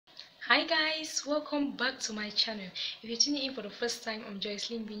Hi guys, welcome back to my channel. If you're tuning in for the first time, I'm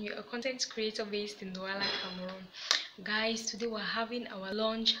Jocelyn, Binwi, a content creator based in Douala, Cameroon. Guys, today we're having our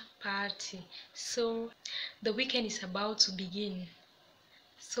launch party. So the weekend is about to begin.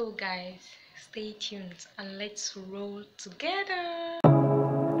 So guys, stay tuned and let's roll together.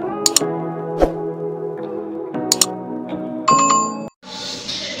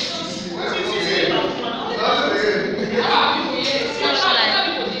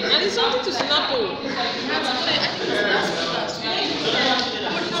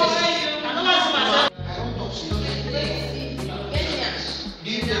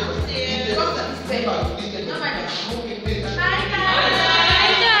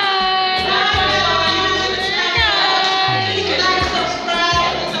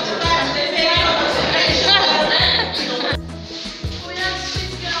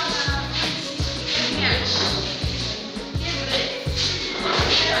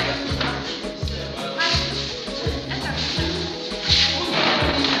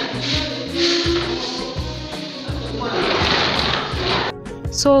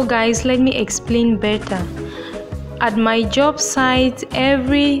 So guys, let me explain better. At my job site,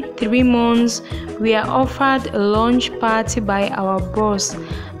 every 3 months we are offered a launch party by our boss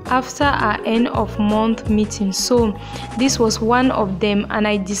after our end of month meeting. So this was one of them and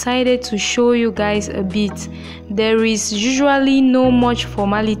I decided to show you guys a bit. There is usually no much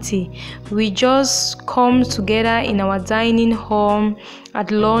formality. We just come together in our dining hall at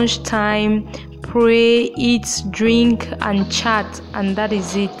lunchtime, pray, eat, drink and chat, and that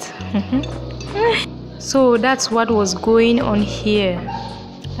is it. So that's what was going on here.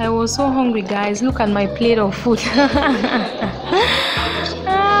 I was so hungry, guys. Look at my plate of food. Oh,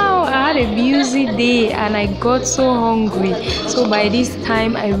 I had a busy day and I got so hungry. So by this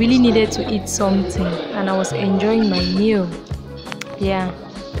time I really needed to eat something and I was enjoying my meal. Yeah.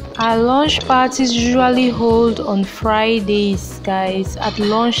 Our lunch parties usually hold on Fridays, guys, at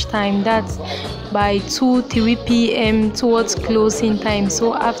lunchtime. That's by 2-3 p.m. towards closing time.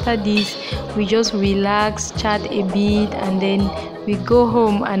 So after this we just relax, chat a bit, and then we go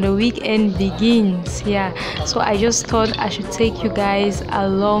home and the weekend begins. Yeah, so I just thought I should take you guys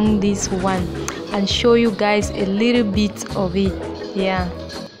along this one and show you guys a little bit of it. Yeah.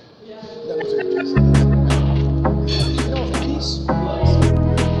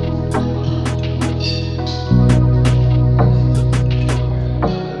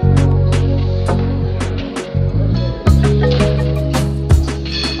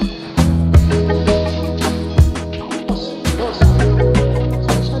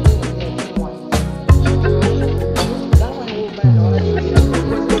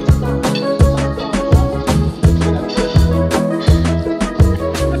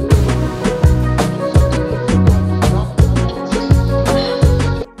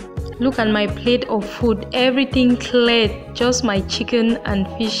 Look at my plate of food, everything cleared, just my chicken and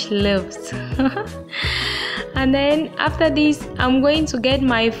fish left. And then after this I'm going to get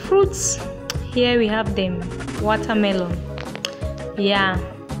my fruits. Here we have them, watermelon. Yeah,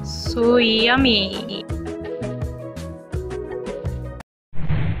 so yummy.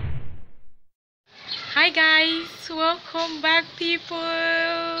 Hi guys, welcome back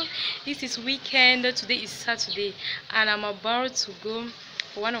people. This is weekend, today is Saturday and I'm about to go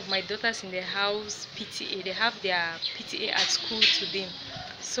for one of my daughters in the house PTA. They have their PTA at school today,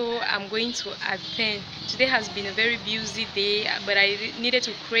 so I'm going to attend. Today has been a very busy day, but I needed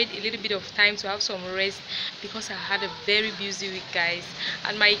to create a little bit of time to have some rest because I had a very busy week, guys,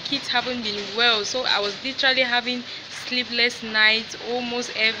 and my kids haven't been well, so I was literally having sleepless nights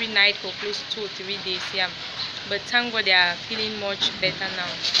almost every night for close to 2 or 3 days. Yeah, but thank God they are feeling much better now.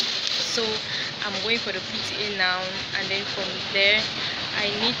 So I'm going for the PTA now, and then from there I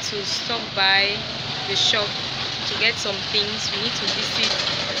need to stop by the shop to get some things. We need to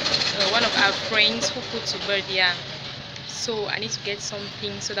visit one of our friends who put to birth. Yeah, so I need to get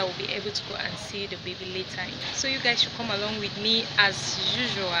something so that we'll be able to go and see the baby later. So you guys should come along with me as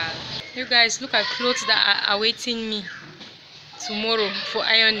usual. You guys, look at clothes that are awaiting me tomorrow for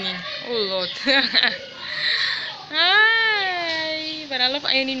ironing. Oh Lord. Hi, but I love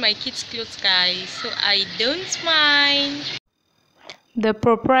ironing my kids' clothes, guys, so I don't mind. The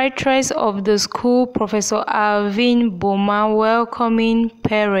proprietress of the school, Professor Alvin Boma, welcoming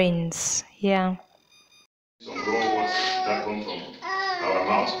parents. Yeah. Some wrong words that come from our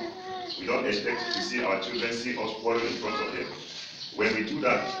mouth. We don't expect to see our children see us quarrel in front of them. When we do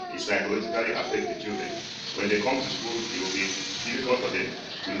that, it psychologically affects the children. When they come to school, it will be difficult for them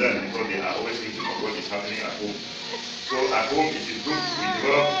to learn because they are always thinking of what is happening at home. So at home, it is good we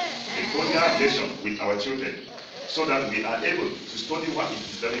develop a cordial relation with our children. so that we are able to study what is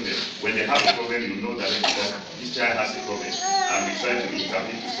disturbing them. When they have a problem, you know that this child has a problem, and we try to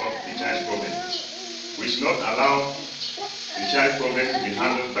intervene to solve the child's problem. We should not allow the child's problem to be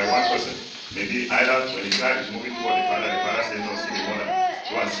handled by one person. Maybe either when the child is moving toward the father says, no, see the mother,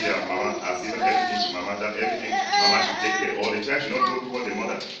 go and see our mama, I've given everything to mama, that everything mama should take care. Or the child should not go toward the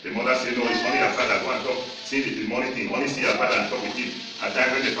mother. The mother says, no, it's only your father, go and talk, see the money thing, only see your father and talk with him. At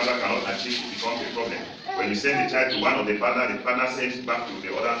times when the father cannot achieve, it becomes a problem. When you send the child to one of the father sends back to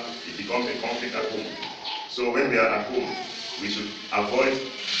the other, it becomes a conflict at home. So when we are at home, we should avoid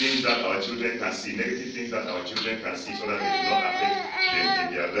things that our children can see, negative things that our children can see, so that they do not affect them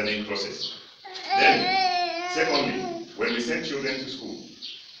in their learning process. Then, secondly, when we send children to school,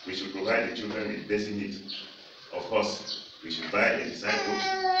 we should provide the children with basic needs. Of course, we should buy exercise books,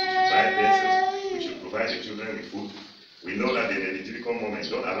 we should buy pencils, we should provide the children with food. We know that in a difficult moment,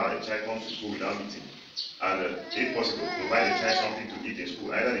 don't allow a child come to school without eating. And if possible, provide the child something to eat in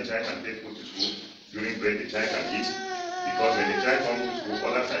school. Either the child can take food to school, during break the child can eat. Because when the child comes to school,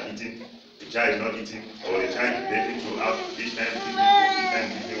 others are eating, the child is not eating, or the child is bathing throughout, each time drinking food, each time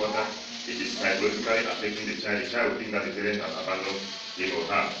drinking water, it is psychologically affecting the child. The child will think that the parents have abandoned him or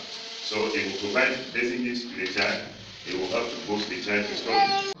her. So it will provide basic needs to the child. It will help to boost the child to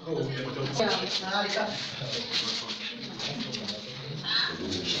study.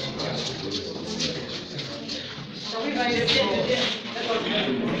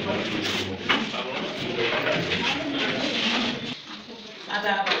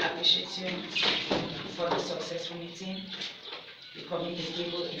 Father, we appreciate you for the successful meeting. We commit the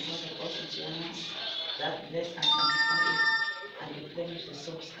table in front of us into your hands, that bless and sanctify it, and replenish the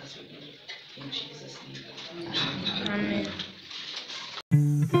souls as we do. In Jesus' name. Amen.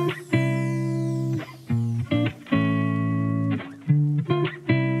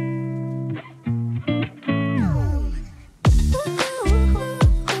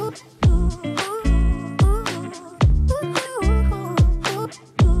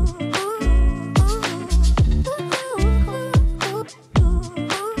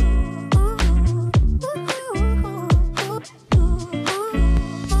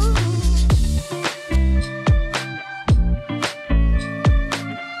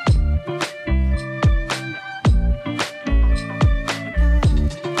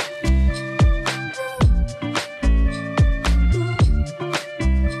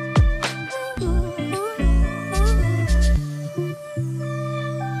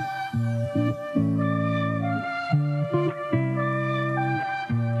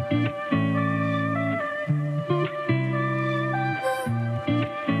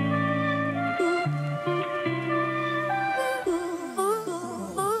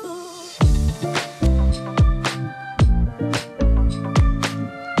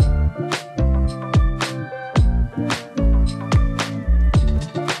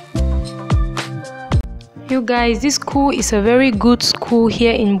 You guys, this school is a very good school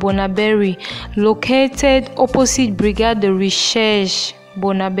here in Bonaberi, located opposite Brigade de Recherche,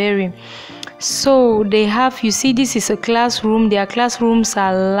 Bonaberi. So they have, you see, this is a classroom. Their classrooms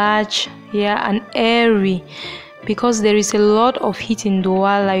are large, yeah, and airy, because there is a lot of heat in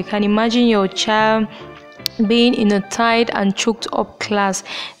Douala. You can imagine your child being in a tight and choked up class.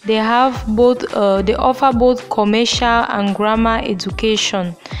 They have both they offer both commercial and grammar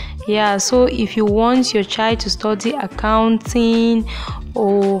education. Yeah, so if you want your child to study accounting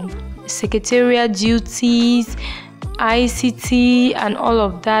or secretarial duties, ICT and all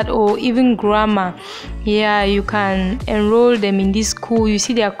of that, or even grammar, yeah, you can enroll them in this school. You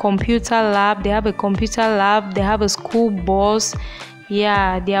see their computer lab, they have a computer lab, they have a school bus.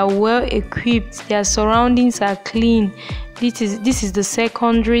 Yeah, they are well equipped, their surroundings are clean. This is the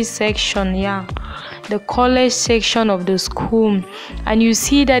secondary section, yeah, the college section of the school. And you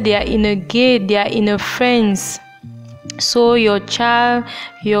see that they are in a gate, they are in a fence, so you're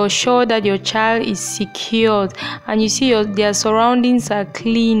sure that your child is secured. And you see their surroundings are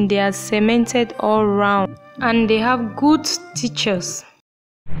clean, they are cemented all around, and they have good teachers.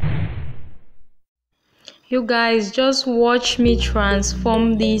 You guys, just watch me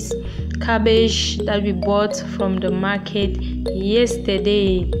transform this cabbage that we bought from the market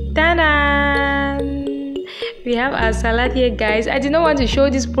yesterday. Ta-da! We have our salad here, guys. I did not want to show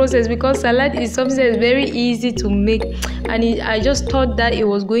this process because salad is something that is very easy to make, and I just thought that it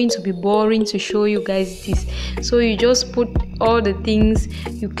was going to be boring to show you guys this. So you just put all the things,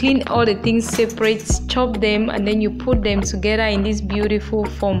 you clean all the things separate, chop them, and then you put them together in this beautiful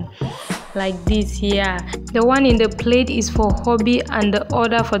form like this here. The one in the plate is for hubby and the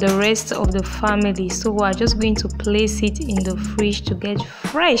other for the rest of the family. So we're just going to place it in the fridge to get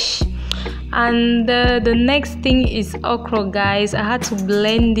fresh. And the next thing is okra, guys. I had to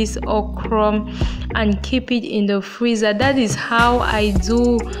blend this okra and keep it in the freezer. That is how I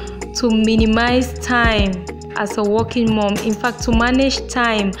do to minimize time as a working mom, in fact to manage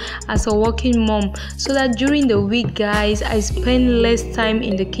time as a working mom, so that during the week, guys, I spend less time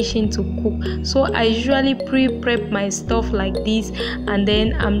in the kitchen to cook. So I usually pre-prep my stuff like this, and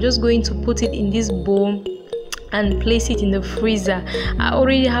then I'm just going to put it in this bowl and place it in the freezer. I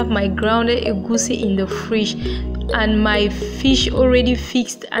already have my grounded egusi in the fridge and my fish already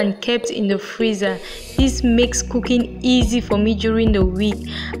fixed and kept in the freezer. This makes cooking easy for me during the week.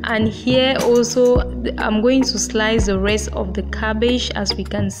 And here also I'm going to slice the rest of the cabbage, as we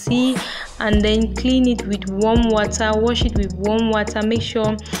can see, and then clean it with warm water, wash it with warm water. Make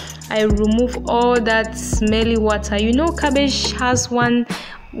sure I remove all that smelly water. You know, cabbage has one's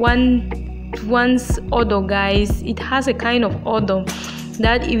odor, guys. It has a kind of odor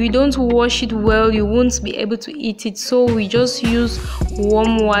that if you don't wash it well, you won't be able to eat it. So we just use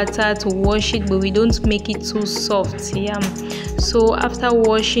warm water to wash it, but we don't make it too soft. Yeah. So after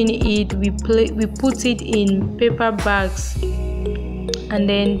washing it, we put it in paper bags, and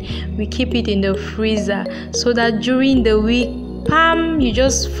then we keep it in the freezer, so that during the week, you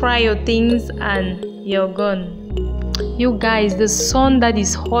just fry your things and you're gone. You guys, the sun that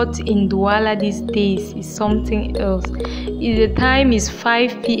is hot in Douala these days is something else. The time is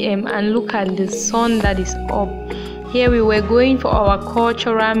 5 p.m. and look at the sun that is up. Here we were going for our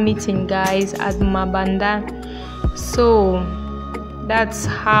cultural meeting, guys, at Mabanda. So that's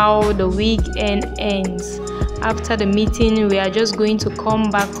how the weekend ends. After the meeting, we are just going to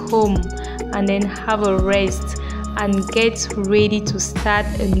come back home and then have a rest and get ready to start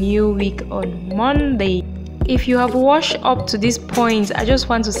a new week on Monday. If you have watched up to this point, I just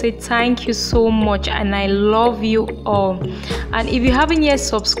want to say thank you so much, and I love you all. And if you haven't yet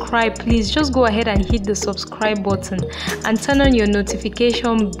subscribed, please just go ahead and hit the subscribe button and turn on your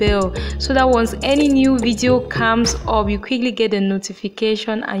notification bell, so that once any new video comes up, you quickly get a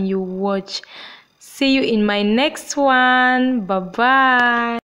notification and you watch. See you in my next one. Bye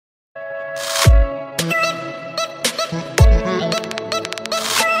bye.